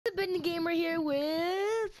ThePindaGamer here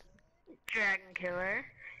with Dragon Killer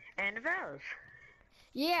and Vels.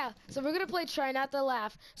 Yeah, so we're gonna play Try Not to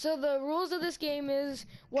Laugh. So the rules of this game is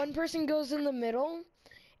one person goes in the middle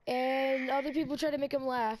and other people try to make them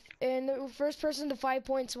laugh. And the first person to 5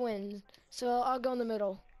 points wins. So I'll go in the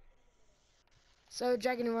middle. So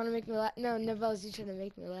Dragon, you wanna make me laugh? No, Nevels, you trying to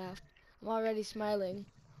make me laugh. I'm already smiling.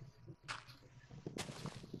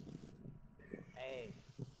 Hey,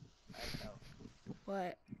 Echo.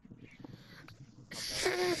 What?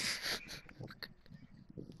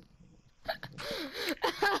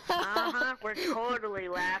 We're totally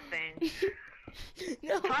laughing.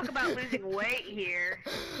 No. Talk about losing weight here.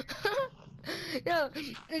 No,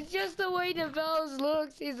 it's just the way Nevels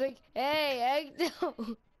looks. He's like, hey,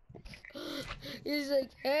 Ecto. He's like,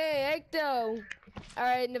 hey, Ecto.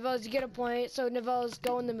 Alright, Nevels, you get a point. So, Nevels,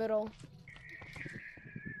 go in the middle.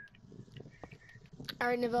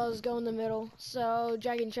 Alright, Nevels, go in the middle. So,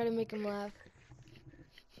 Dragon, try to make him laugh.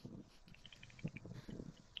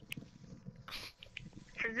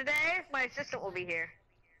 For today, my assistant will be here.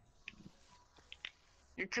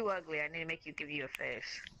 You're too ugly. I need to make you give you a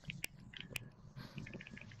face.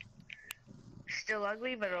 Still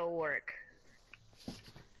ugly, but it'll work.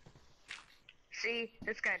 See,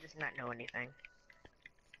 this guy does not know anything.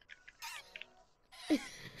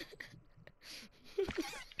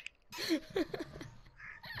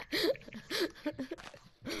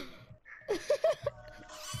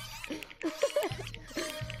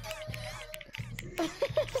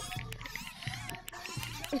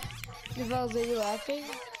 Nevels, are you laughing?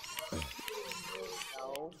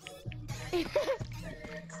 No.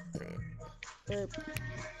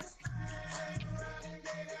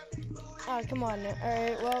 Oh, come on.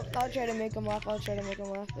 Alright, well, I'll try to make him laugh.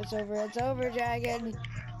 It's over, Dragon.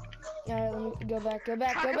 Alright, let me go back.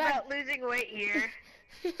 Talk about losing weight here.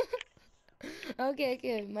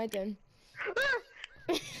 Okay, my turn.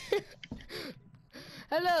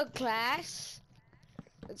 Hello, class.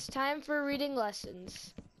 It's time for reading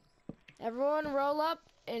lessons. Everyone roll up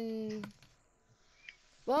and...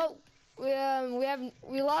 Well,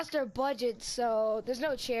 we lost our budget, so there's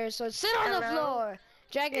no chairs, so sit on the floor.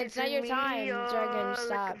 Dragon, it's not your time. Dragon,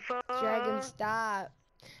 stop. Dragon, stop.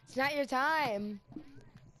 It's not your time.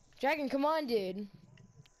 Dragon, come on, dude.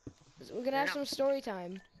 We're gonna have some story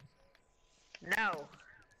time. No.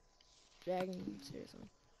 Dragon, seriously.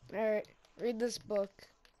 Alright, read this book.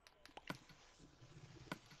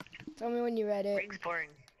 Tell me when you read it. Reading's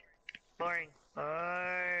boring. Boring.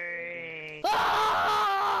 Boring. Look at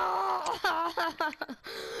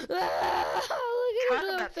Talk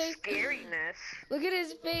his about scariness. Look at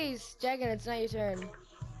his face. Dragon, it's not your turn.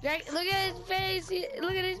 Dragon, look at his face.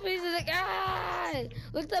 Look at his face. He's like, ah!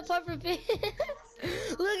 Look at that puffer face.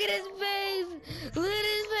 Look at his face. Look at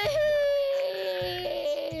his face.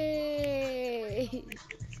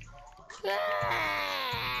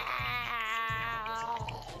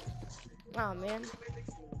 Oh, man.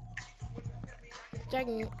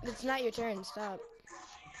 Dragon, it's not your turn. Stop.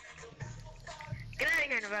 Get out of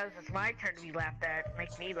here, Nevels. It's my turn to be laughed at.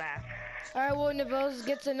 Make me laugh. Alright, well, Nevels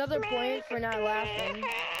gets another point for not laughing.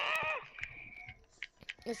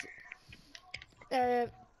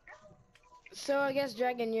 So I guess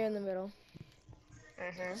Dragon, you're in the middle.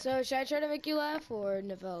 So should I try to make you laugh or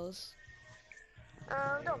Nevels?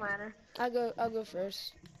 Don't matter. I'll go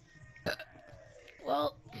first.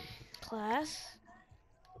 Well, class,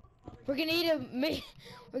 we're gonna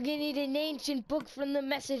need an ancient book from the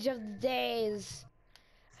message of the days.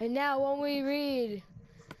 And now when we read,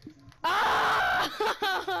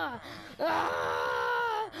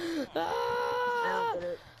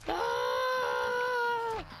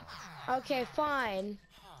 Okay, fine.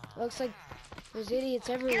 Looks like there's idiots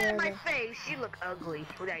everywhere. Get out of my face! You look ugly.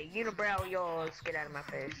 With that unibrow of yours, get out of my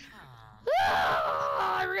face.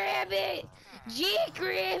 Rabbit! Jake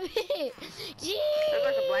Rabbit! Jake! There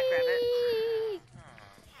goes a black rabbit.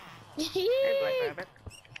 Hey, black rabbit.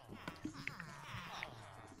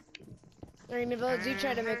 Alright, Nevels, you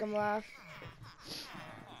try to make him laugh.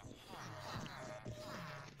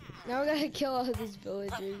 Now we gotta kill all of these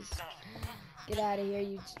villagers. Get out of here,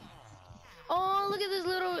 you. Oh, look at this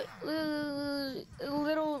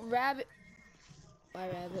little rabbit. Why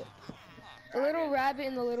rabbit? A little rabbit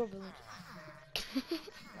in the little village. You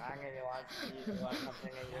want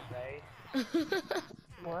something in your face?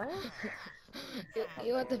 What?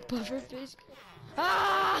 You want the puffer fish?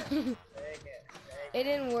 Ah! Take it. It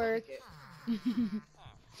didn't work.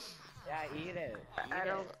 Yeah, eat it. I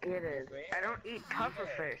don't get it. I don't eat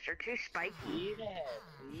pufferfish. They're too spiky.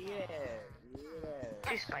 Eat it.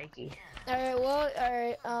 Too spiky. Alright, well,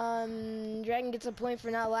 Dragon gets a point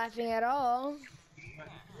for not laughing at all.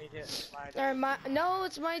 Me too. My Or no,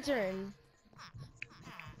 it's my turn.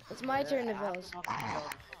 It's my turn, Nivels.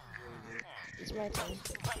 It's my turn.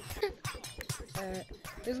 Alright,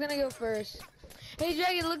 who's gonna go first? Hey,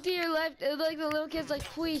 Dragon, look to your left. Like the little kid's like,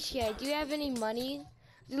 please, Shay, do you have any money?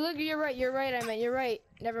 Look, you're right, I meant, you're right.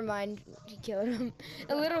 Never mind, he killed him.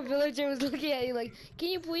 A little villager was looking at you like, can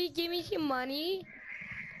you please give me some money?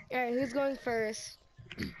 Alright, who's going first?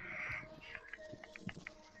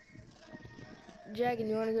 Dragon,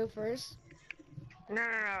 you wanna go first? No,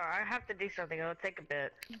 I have to do something. It'll take a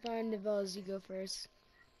bit. Fine, Nivels, you go first.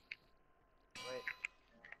 Wait.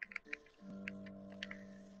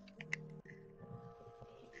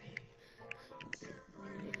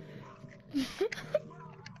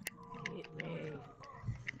 Eat me.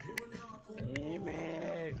 Eat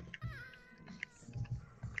me.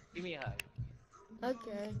 Give me a hug.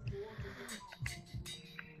 Okay.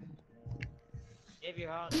 If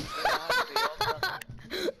you're hungry,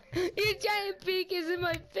 Your giant beak is in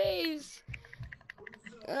my face.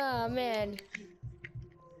 Oh man.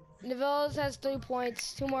 Nivels has 3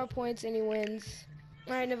 points, 2 more points, and he wins.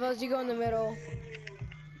 All right, Nivels, you go in the middle.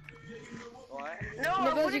 What? No, I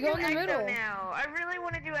Nivels, want to you do go in the Ecto middle. now. I really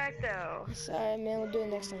want to do Ecto. Sorry, man, we'll do it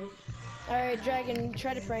next time. All right, Dragon,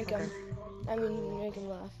 try to prank him. I mean, make him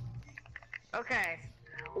laugh. Okay.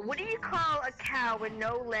 What do you call a cow with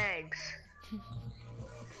no legs?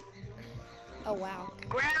 Oh wow.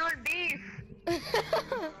 Ground beef.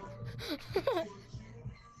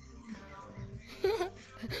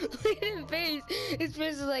 Look at his face. His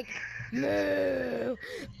face is like, moo.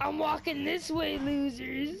 I'm walking this way,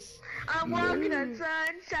 losers. I'm walking on Moo.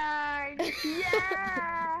 sunshine.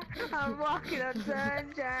 Yeah. I'm walking on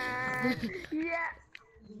sunshine. Yeah.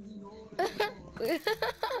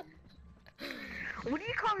 What do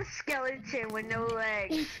you call a skeleton with no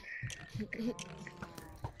legs?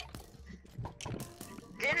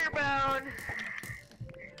 Dinner bone.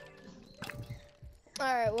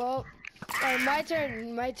 All right, well, my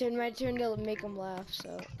turn to make him laugh.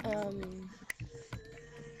 So, all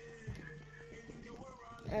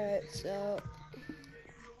right, so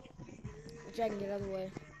Dragon, get out of the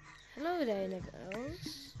way. Hello there,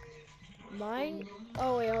 Nivels. Mine.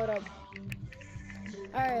 Oh wait, hold up.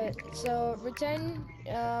 All right, so pretend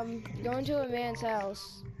go into a man's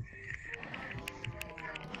house.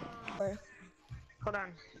 Or Hold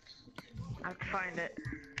on. I have to find it.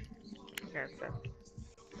 Okay,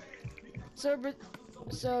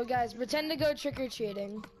 so guys, pretend to go trick or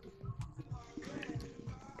treating.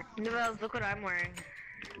 Novels, look what I'm wearing.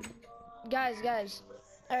 Guys.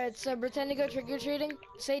 All right, so pretend to go trick or treating.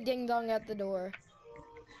 Say ding dong at the door.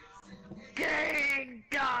 Ding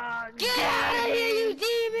dong! Get out of here, you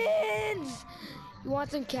demons! You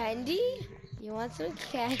want some candy? You want some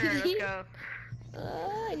candy? Sure, let's go.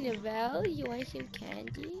 Oh, Novell, you want some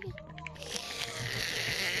candy? You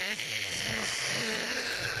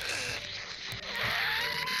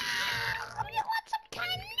want some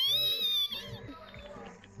candy?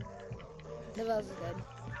 Novell's dead.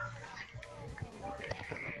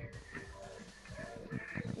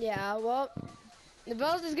 Yeah, well,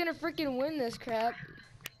 Novell's is gonna freaking win this crap.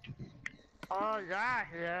 Oh, yeah,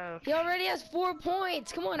 yeah. He already has 4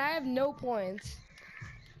 points. Come on, I have no points.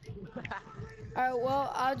 All right,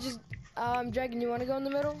 well, I'll just, Dragon, you want to go in the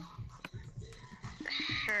middle?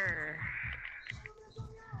 Sure.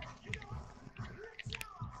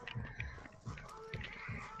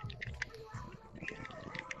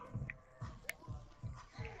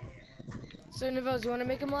 So, Novels, you want to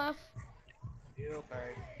make him laugh? You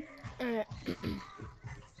bird. Alright.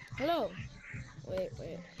 Hello. Wait.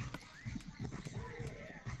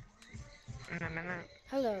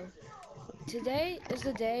 Hello. Today is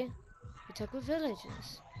the day we took with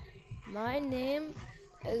villagers. My name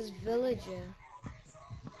is Villager.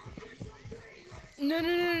 No,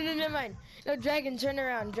 never mind. No, Dragon, turn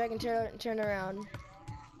around. Dragon, turn around.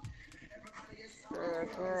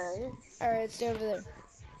 Okay. Alright, stay over there.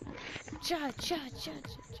 Cha.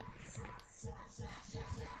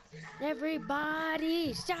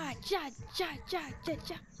 Everybody, cha.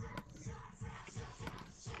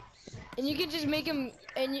 And you can just make him,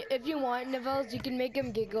 if you want, Novels, you can make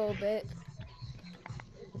him giggle a bit.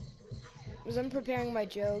 Because I'm preparing my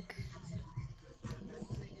joke.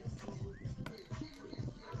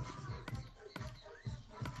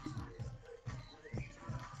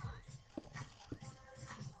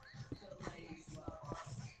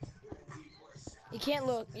 You can't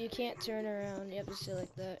look, you can't turn around, you have to sit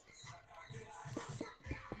like that.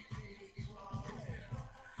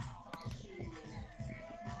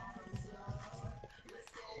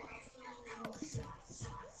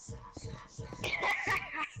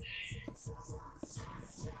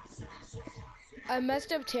 I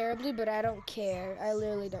messed up terribly, but I don't care. I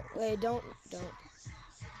literally don't. Wait, don't.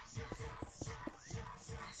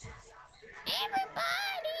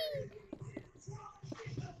 Everybody!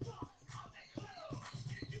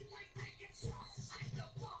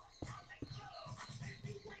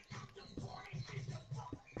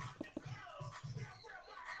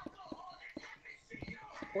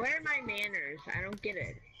 Where are my manners? I don't get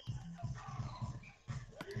it.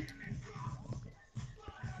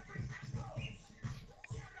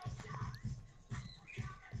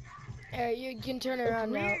 Alright, you can turn It's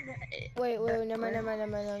around now. weird. Wait, never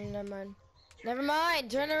mind. Never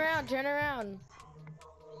mind, turn around.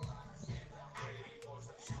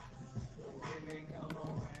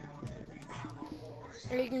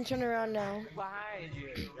 Or you can turn around now. Behind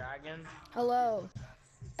you, dragon. Hello.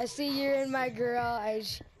 I see you're in my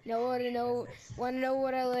garage. Want to know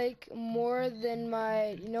what I like more than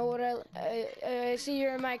my, you know what I see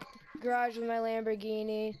you're in my garage with my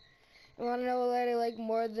Lamborghini. You want to know what I like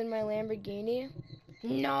more than my Lamborghini?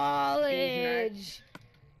 Knowledge!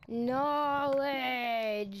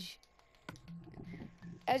 Knowledge!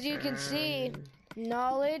 As you can see,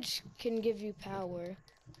 knowledge can give you power.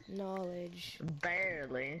 Knowledge.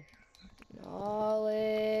 Barely.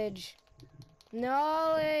 Knowledge.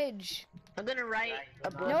 I'm gonna write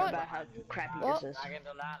a book No. about how crappy Well- this is. Dragon, do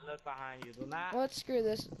not look behind you. Do not. What? Screw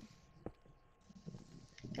this.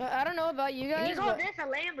 I don't know about you Can guys, you call but this a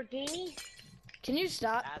Lamborghini? can you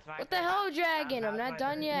stop? That's my What the favorite. hell, Dragon? I'm That's not my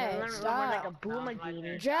done favorite. yet. More like a Stop.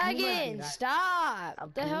 boomagini. Dragon, stop. A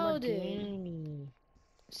What the hell, dude? boomagini.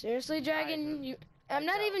 Seriously, Dragon? I'm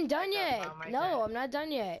not even done yet. No, I'm not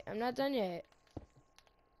done yet.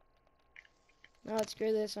 No,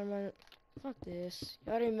 screw this. I'm gonna... Fuck this.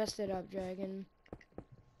 You already messed it up, Dragon.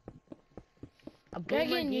 A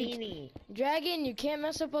Dragon, boomagini. Dragon, you can't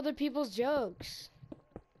mess up other people's jokes.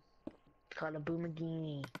 It's called a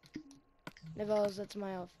boomagini. Nevel's, that's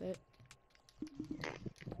my outfit.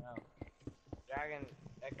 No. Dragon,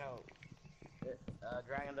 Echo.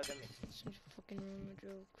 Dragon, look at me. Such a fucking ruin my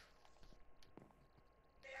joke.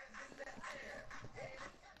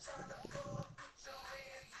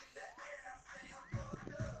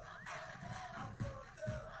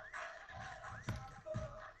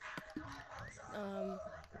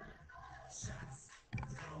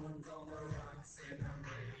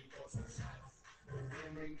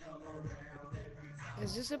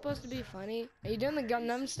 Is this supposed to be funny? Are you doing the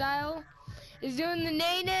Gundam style? He's doing the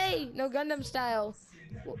nay nay! No, Gundam style.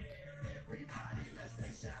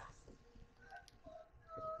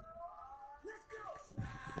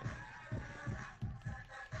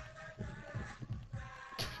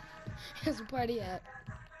 Where's the party at?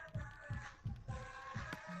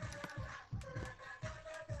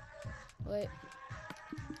 Wait.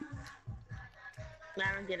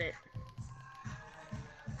 I don't get it.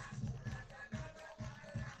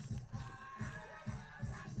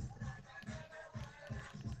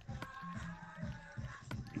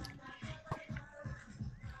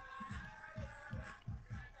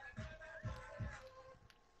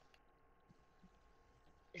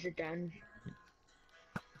 Is it done?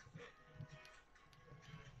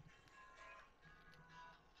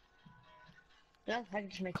 No, I can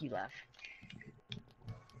just make you laugh.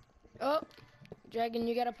 Oh, Dragon,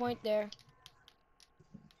 you got a point there.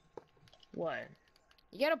 What?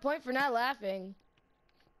 You got a point for not laughing.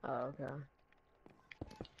 Oh, okay.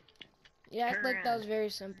 You act Turn like that around. was very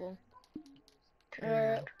simple. Turn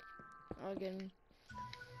Alright. around. Again.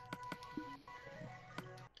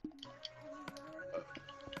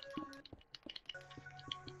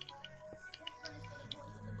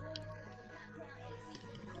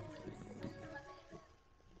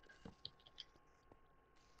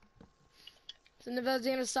 So Nevel's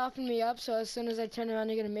gonna soften me up, so as soon as I turn around,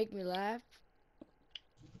 you're gonna make me laugh.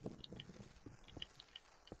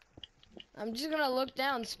 I'm just gonna look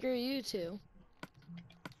down. Screw you two.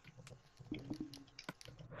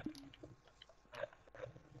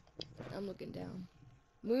 I'm looking down.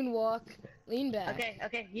 Moonwalk. Lean back.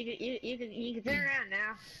 Okay, you can turn around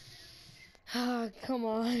now. Ah, come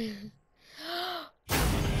on.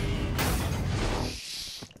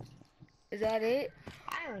 Is that it?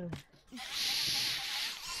 Oh.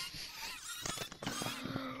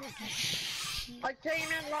 I came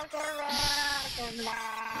in like a rocket.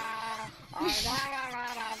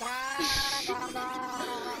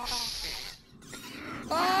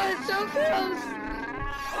 Oh, it's so close.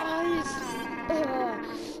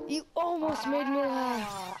 Oh, you almost made me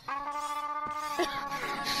laugh.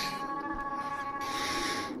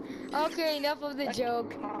 Okay, enough of the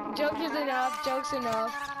joke. Joke is enough. Joke's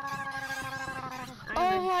enough.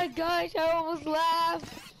 Oh my gosh, I almost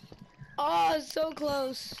laughed. Oh, so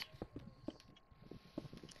close.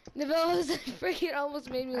 Novellas freaking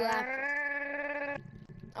almost made me laugh.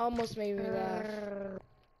 Almost made me laugh.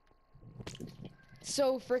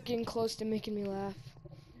 So freaking close to making me laugh.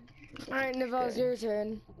 Alright, Novellas, your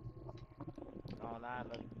turn. No, not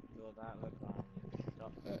look. Do not look behind you.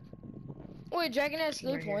 Don't. Wait, Dragon has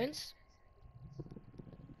 3 Right here. points.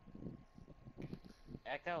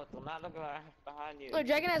 Echo, do not look behind you. Wait,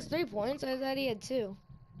 Dragon has 3 points. I thought he had 2.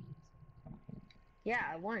 Yeah,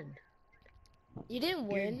 I won. You didn't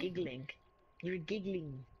You're win. giggling. You're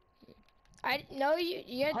giggling. No,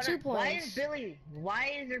 you had Hold 2 on. points.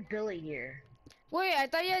 Why is there Billy here? Wait, I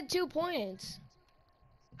thought you had 2 points.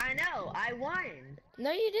 I know, I won.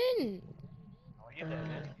 No, you didn't. No, you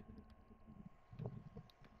didn't.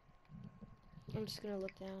 I'm just gonna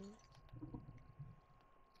look down.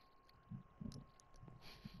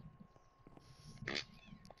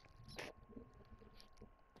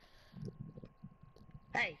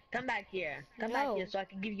 Hey, come back here. Come back here so I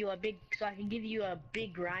can give you a big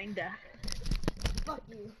grinder. Fuck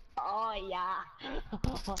you. Oh yeah.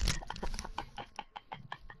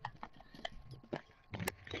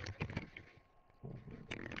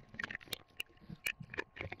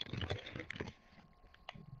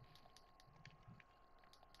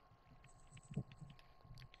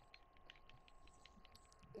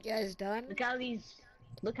 You guys done? Look how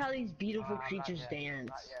these beautiful Not creatures yet. dance.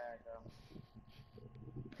 Not yet,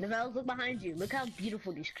 Echo. Novels, look behind you. Look how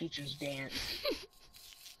beautiful these creatures dance.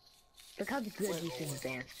 Look how good these things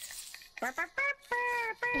dance.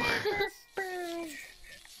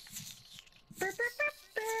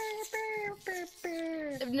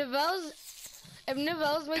 If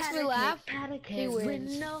Novels makes me laugh, he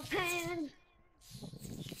wins. No hands.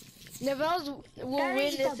 Novels will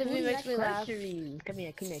win this if he makes me laugh. Come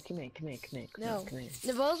here. No. Come here.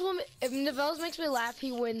 If Novels makes me laugh,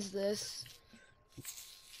 he wins this.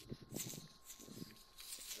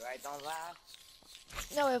 Right, don't laugh.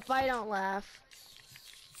 No, if I don't laugh.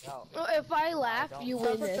 No. No, if I laugh, you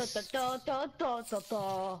win this. What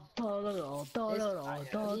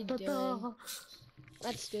are you doing?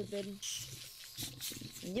 That's stupid.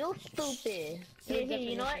 You stupid. Here,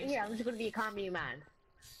 you know what? Here, I'm just gonna be a comedy man.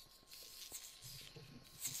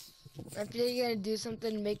 I feel you're gonna do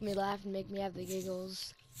something to make me laugh and make me have the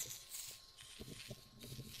giggles.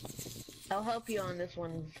 I'll help you on this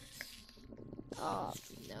one. Oh,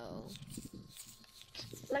 no.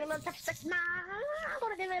 Like a little chopstick smile. I'm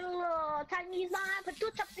gonna give it a little tiny smile. Put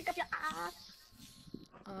 2 chopsticks up your ass.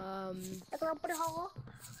 Like a little booty hole.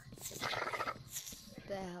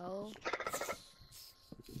 The hell?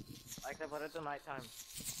 Like to put it to nighttime.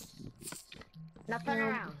 Now turn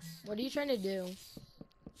around. What are you trying to do?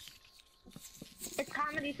 It's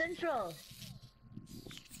Comedy Central.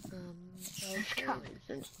 Okay. It's Comedy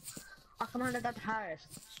Central. Oh, come on, that's Harris.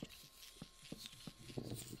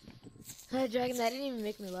 Hey, Dragon, that didn't even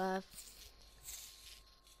make me laugh.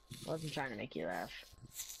 I wasn't trying to make you laugh.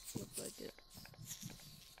 Looked like it.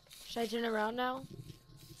 Should I turn around now?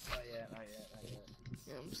 Not yet.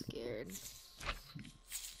 Yeah, I'm scared.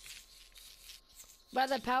 By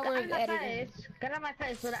the power of Get out editing. of my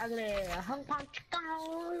face with that ugly Hong Kong chicken,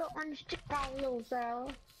 little orange chicken, little cell.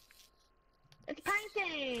 It's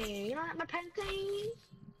painting. You don't like my painting?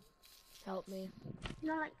 Help me.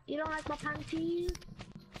 You don't like my painting?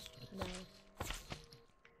 No.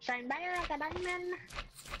 Shine brighter like a diamond.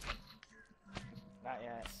 Not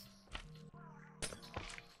yet.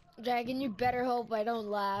 Dragon, you better hope I don't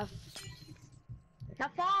laugh. Now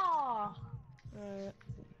fall. Alright.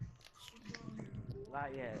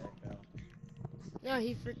 Not yet, Echo. No,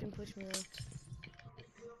 he freaking pushed me off.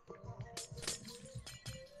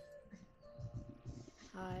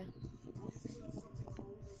 Hi.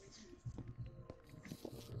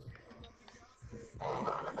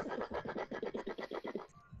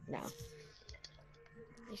 No.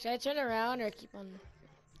 Should I turn around or keep on?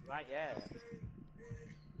 Not yet.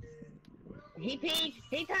 He peeked.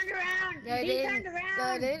 He turned around. No, I he didn't. turned around. No,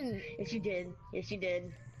 I didn't. Yes, you did. Yes, you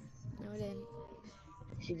did. No, I didn't.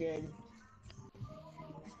 Yes, you did.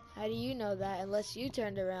 How do you know that unless you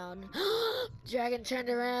turned around? Dragon turned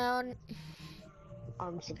around.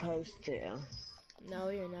 I'm supposed to. No,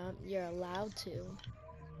 you're not. You're allowed to.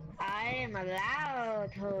 I am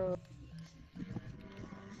allowed to.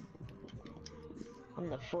 I'm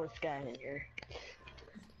the 4th guy in here.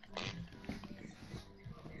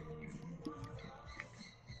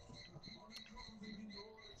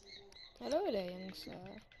 Hello there, young sir.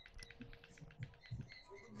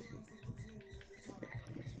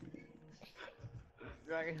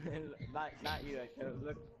 Dragon, not you, Echo.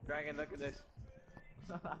 Look, Dragon, look at this.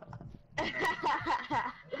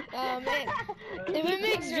 man. If it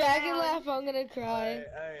makes Dragon laugh, I'm gonna cry.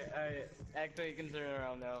 Alright. Actually, you can turn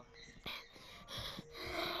around now.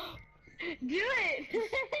 Do it!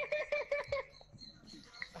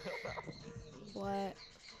 What?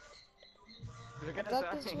 Look I at the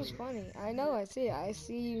thought this sign. was funny. I know, I see it. I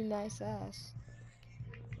see you, nice ass.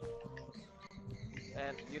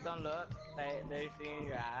 And you don't look, they're seeing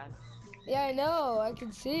your ass. Yeah, I know. I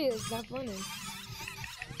can see it. It's not funny.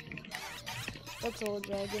 That's old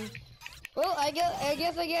dragon. Well, I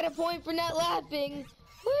guess I get a point for not laughing.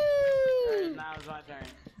 Woo! Now it's my turn.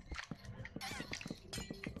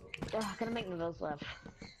 Ugh, gonna make me those laugh.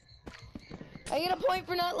 I get a point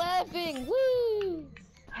for not laughing. Woo!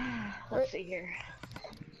 Let's see here.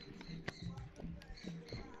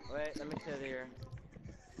 Wait, let me sit here.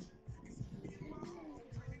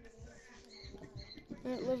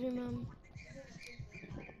 Alright, love you, mom.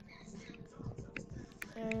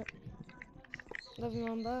 Alright. Love you,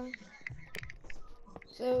 mom. Bye.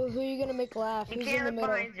 So, who are you gonna make laugh? You Who's can't in the look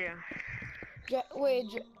middle? behind you. Wait,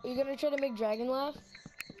 are you gonna try to make Dragon laugh?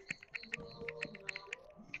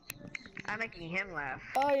 I'm making him laugh.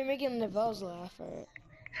 Oh, you're making Nivelle's laugh. Alright.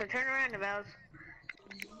 So turn around, Nivels.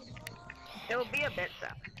 It will be a bit so.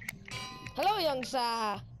 Hello, young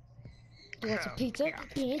sir. You want some So, pizza? yeah.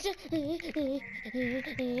 Pizza?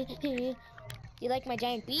 You like my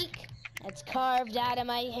giant beak? It's carved out of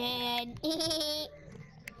my head.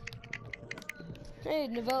 Hey,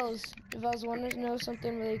 Nivelle's wanna know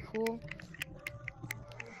something really cool?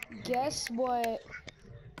 Guess what?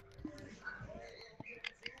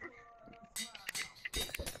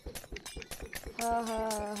 Ha ha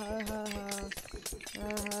ha ha ha. Ha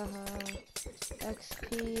ha ha.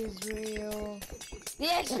 XP is real. The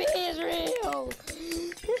XP is real!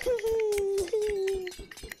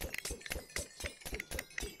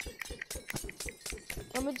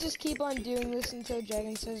 I'm gonna just keep on doing this until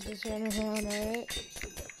Dragon says to turn around, alright?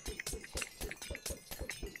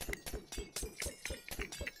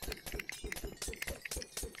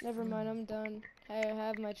 Never mind, I'm done. I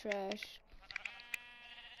have my trash.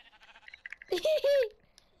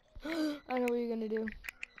 I know what you're gonna do.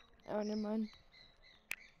 Oh, never mind.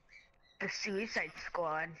 The Suicide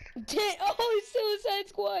Squad. Oh, Suicide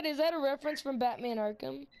Squad! Is that a reference from Batman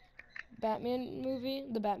Arkham? Batman movie?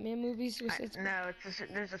 The Batman movie, Suicide Squad? No,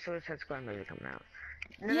 there's a Suicide Squad movie coming out.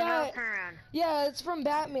 No, Yeah. Nivels, turn around. Yeah, it's from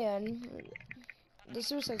Batman. The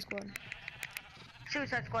Suicide Squad.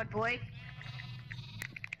 Suicide Squad, boy.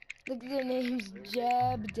 Look at their names.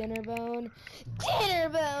 Jeb, Dinnerbone.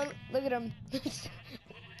 Dinnerbone! Look at them.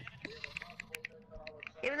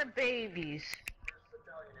 Even the babies.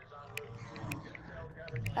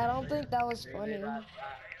 I don't think that was funny. Really?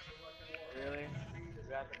 Really?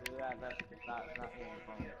 You have to do that? That's not even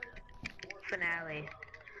funny. Finale.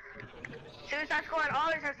 Suicide Squad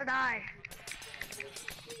always has to die.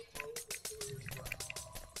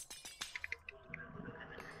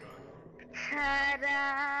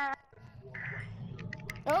 Ta-da!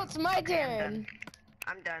 Oh, it's my Okay, turn.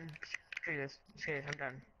 I'm done. Screw this. I'm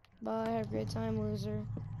done. Bye, have a great time, loser.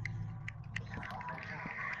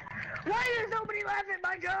 Why does nobody laugh at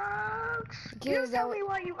my jokes? You tell me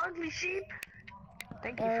why, you ugly sheep.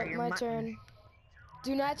 Thank you for Alright, your my mutton. turn.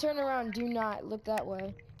 Do not turn around. Do not look that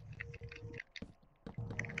way.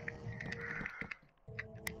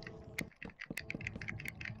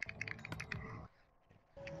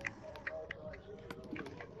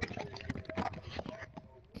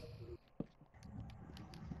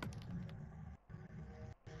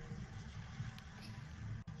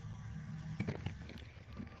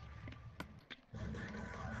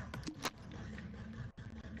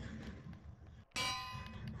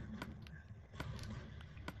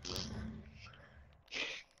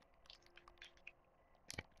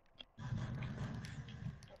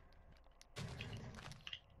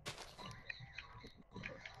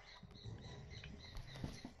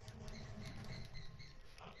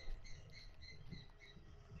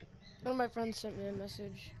 One of my friends sent me a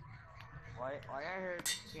message. Why I heard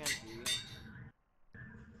TNT?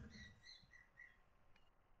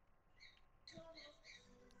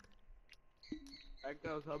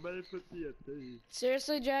 Echo, somebody put TNT.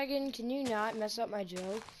 Seriously, Dragon, can you not mess up my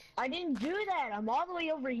joke? I didn't do that. I'm all the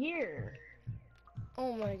way over here.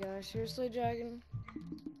 Oh my gosh, seriously, Dragon?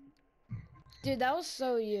 Dude, that was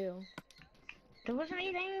so you. There wasn't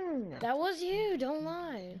anything. That was you, don't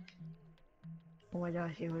lie. Oh my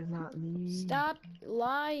gosh, it was not me. Stop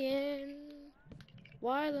lying.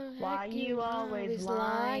 Why the heck Why you always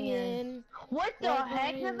lying? What the Why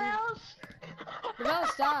heck, lying? Nivels? Nivelle,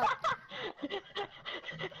 stop.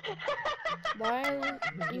 Why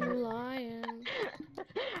are you lying?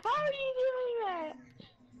 How are you doing that?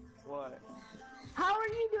 What?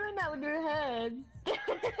 doing that with your head.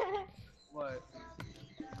 What?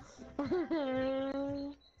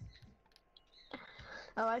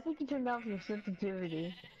 Oh, I think you turned off your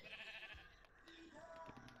sensitivity.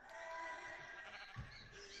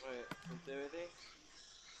 Wait, sensitivity?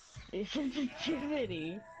 Your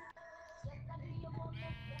sensitivity.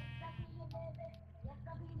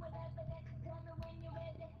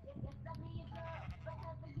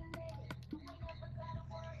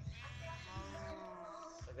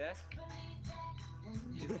 Like this?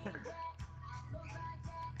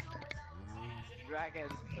 Dragon,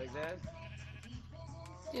 like this?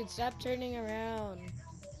 Dude, stop turning around.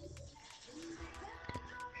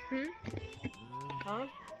 Hmm? Huh?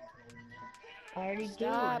 I already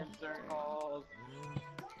Stop. do. Circles.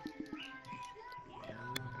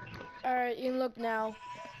 Alright, you can look now.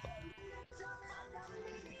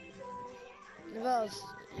 Nivels,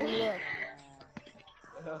 you can look.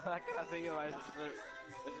 I can't think of my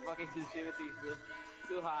fucking sensitivity is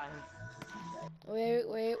too high. Wait,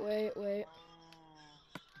 wait, wait, wait.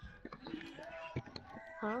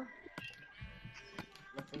 Huh?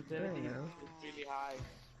 My sensitivity is really high.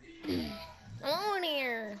 Come on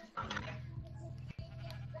here.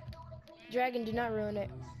 Dragon, do not ruin it.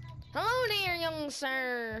 Hello there, young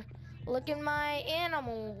sir. Look at my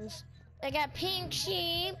animals. I got pink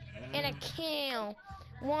sheep and a cow.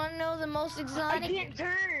 Wanna know the most I exotic? can't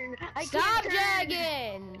turn! I Stop, can't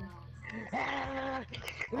turn! Dragon!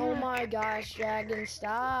 Oh my gosh, Dragon,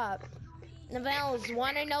 stop. Nivels,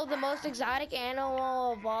 wanna know the most exotic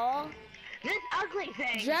animal of all? This ugly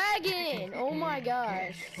thing! Dragon! Oh my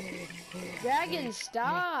gosh. Dragon,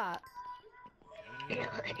 stop.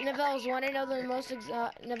 Nivels, wanna know the most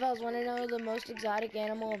exotic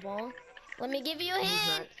animal of all? Let me give you a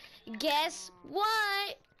hint. Guess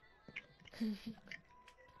what?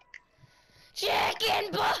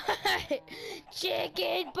 Chicken butt!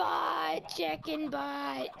 Chicken butt! Chicken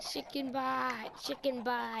butt! Chicken butt! Chicken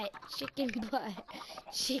butt! Chicken butt!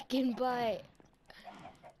 Chicken butt!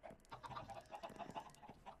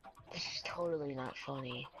 This is totally not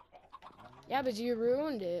funny. Yeah, but you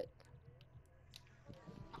ruined it.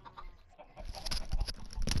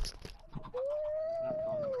 It's not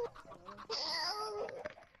fun.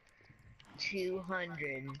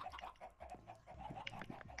 200.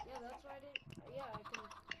 Yeah, that's why I didn't. Yeah, I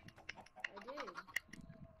did.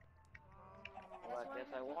 Well, I guess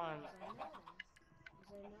I won.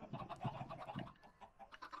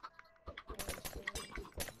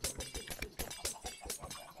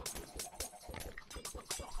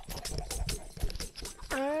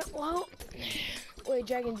 Alright, well. Wait,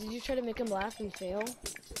 Dragon, did you try to make him laugh and fail?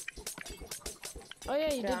 Oh,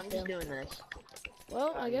 yeah, you Yeah, I'm did just fail. doing this.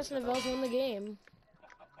 Well, I guess Nivels won the game.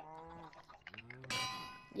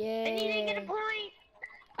 Yay. And you didn't get a point!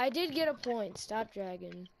 I did get a point. Stop,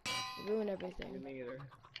 Dragon. You ruined everything. Me neither.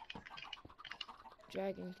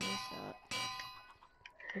 Dragon, can you stop?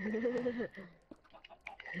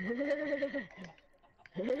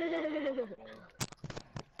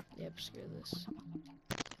 Yep, screw this.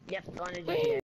 Yep, going to Whee! GTA.